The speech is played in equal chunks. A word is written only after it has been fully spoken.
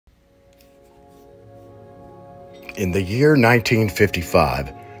In the year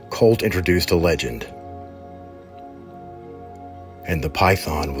 1955, Colt introduced a legend, and the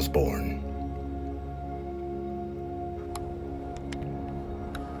Python was born.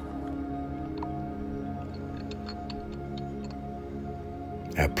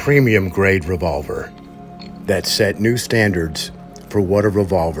 A premium-grade revolver that set new standards for what a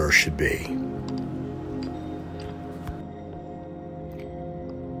revolver should be.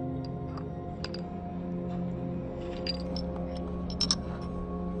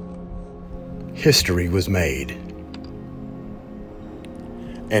 History was made,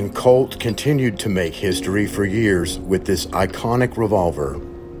 and Colt continued to make history for years with this iconic revolver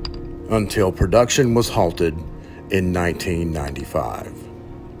until production was halted in 1995.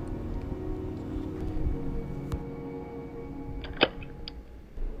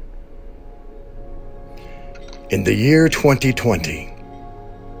 In the year 2020,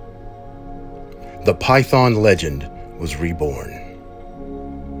 the Python legend was reborn.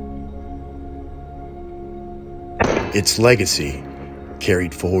 Its legacy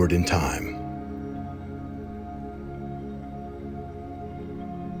carried forward in time.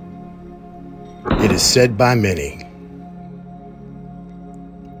 It is said by many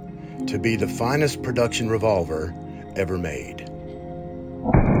to be the finest production revolver ever made.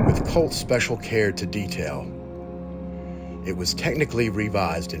 With Colt's special care to detail, it was technically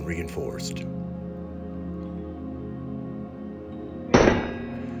revised and reinforced,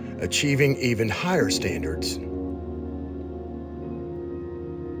 achieving even higher standards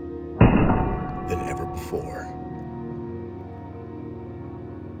than ever before.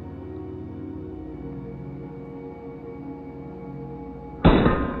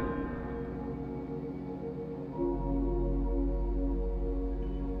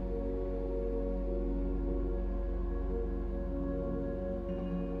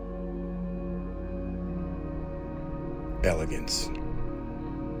 Elegance,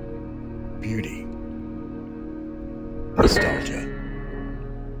 beauty, nostalgia.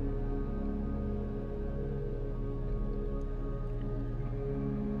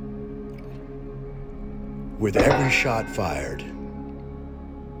 With every shot fired,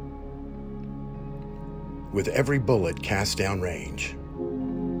 with every bullet cast down range,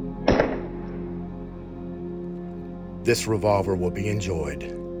 this revolver will be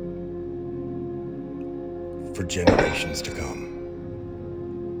enjoyed for generations to come.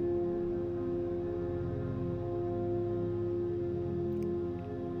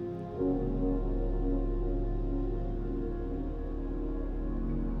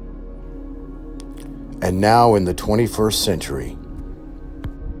 And now in the 21st century,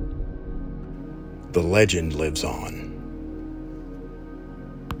 the legend lives on.